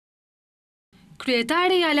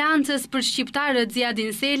Kryetari i Aleancës për Shqiptarët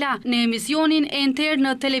Sela në emisionin e intern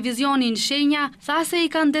në televizionin Shenja tha se i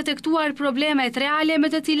kanë detektuar problemet reale me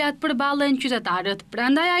të cilat përballen qytetarët.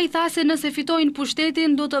 Prandaj ai tha se nëse fitojnë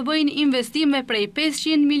pushtetin do të bëjnë investime prej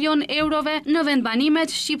 500 milion eurove në vendbanimet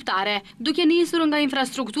shqiptare, duke nisur nga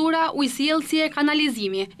infrastruktura, ujësjellsi e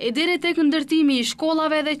kanalizimi, e deri tek ndërtimi i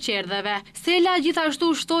shkollave dhe qerdheve. Sela gjithashtu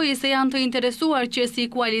shtoi se janë të interesuar që si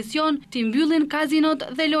koalicion t'i mbyllin kazinot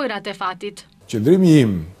dhe lojrat e fatit. Qëndrimi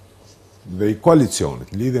im dhe i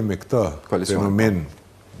koalicionit lidhe me këtë fenomen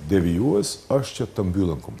devijues është që të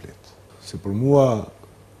mbyllën komplet. Se për mua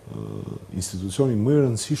institucionin më i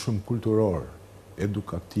rëndësishëm kulturor,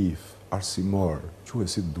 edukativ, arsimor, quhe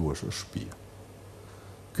si të duash, është shtëpia.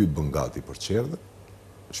 Ky bën gati për qerdhe,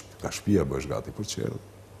 nga shtëpia bësh gati për qerdhe,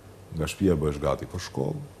 nga shtëpia bësh gati për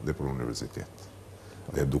shkollë dhe për universitet.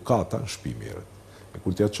 Dhe edukata në shtëpi mirët. E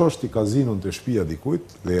kur t'ja qosh t'i kazinon të shtëpia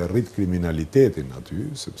dikujt dhe e rrit kriminalitetin aty,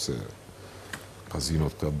 sepse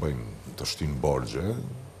kazinot të bëjnë të shtin borgje,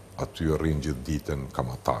 aty rrin gjithë ditën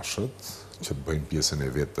kamatashët, që të bëjnë pjesën e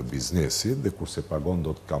vetë të biznesit, dhe kurse pagon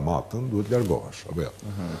do të kamatën, duhet largohesh.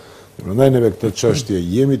 Prandaj neve këtë çështje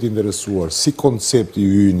jemi të interesuar si koncepti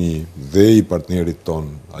yni dhe i partnerit ton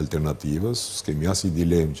alternativës, s'kemi as i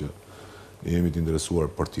dilemë që ne jemi të interesuar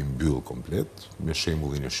për t'i mbyll komplet, me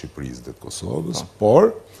shembullin e Shqipërisë dhe të Kosovës,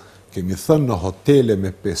 por kemi thënë në hotele me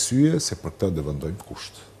 5 yje se për këtë do vendojmë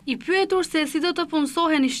kusht. I pyetur se si do të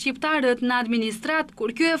punësohen shqiptarët në administrat, kur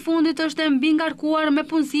kjo e fundit është e mbingarkuar me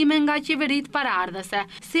punësime nga qeverit paraardhëse.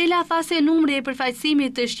 Sela tha se numri i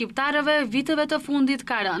përfaqësimit të shqiptarëve viteve të fundit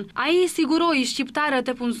ka rënë. Ai siguroi shqiptarët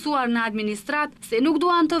e punësuar në administrat se nuk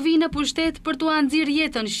duan të vinë në pushtet për t'u nxirr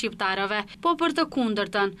jetën shqiptarëve, po për të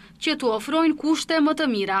kundërtën, që t'u ofrojnë kushte më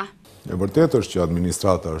të mira. E vërtet është që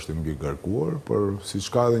administrata është e mbingarkuar, por siç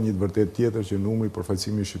ka edhe një të vërtet tjetër që numri i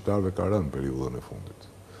përfaqësimit të shqiptarëve ka rënë periudhën e fundit.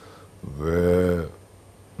 Dhe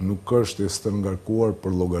nuk është e stërngarkuar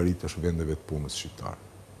për llogaritësh vendeve të punës shqiptare.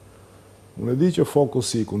 Unë e di që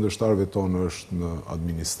fokusi i kundërshtarëve tonë është në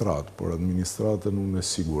administrat, por administratën unë e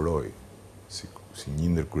siguroj si një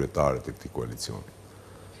ndër kryetarët e këtij koalicioni,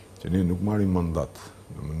 që ne nuk marrim mandat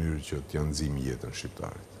në mënyrë që t'ja nxjim jetën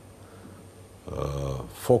shqiptarit.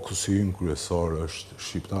 Fokusi ynë kryesor është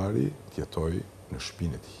shqiptari të jetojë në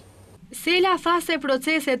shtëpinë e tij. Sela tha se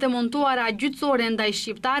proceset e montuara gjyqësore ndaj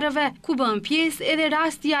shqiptarëve, ku bën pjesë edhe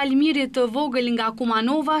rasti i Almirit të vogël nga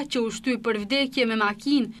Kumanova që u shty për vdekje me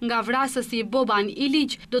makinë nga vrasësi Boban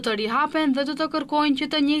Iliq, do të rihapen dhe do të kërkojnë që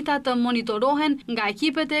të njëjtat të monitorohen nga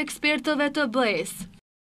ekipet e ekspertëve të BE-s.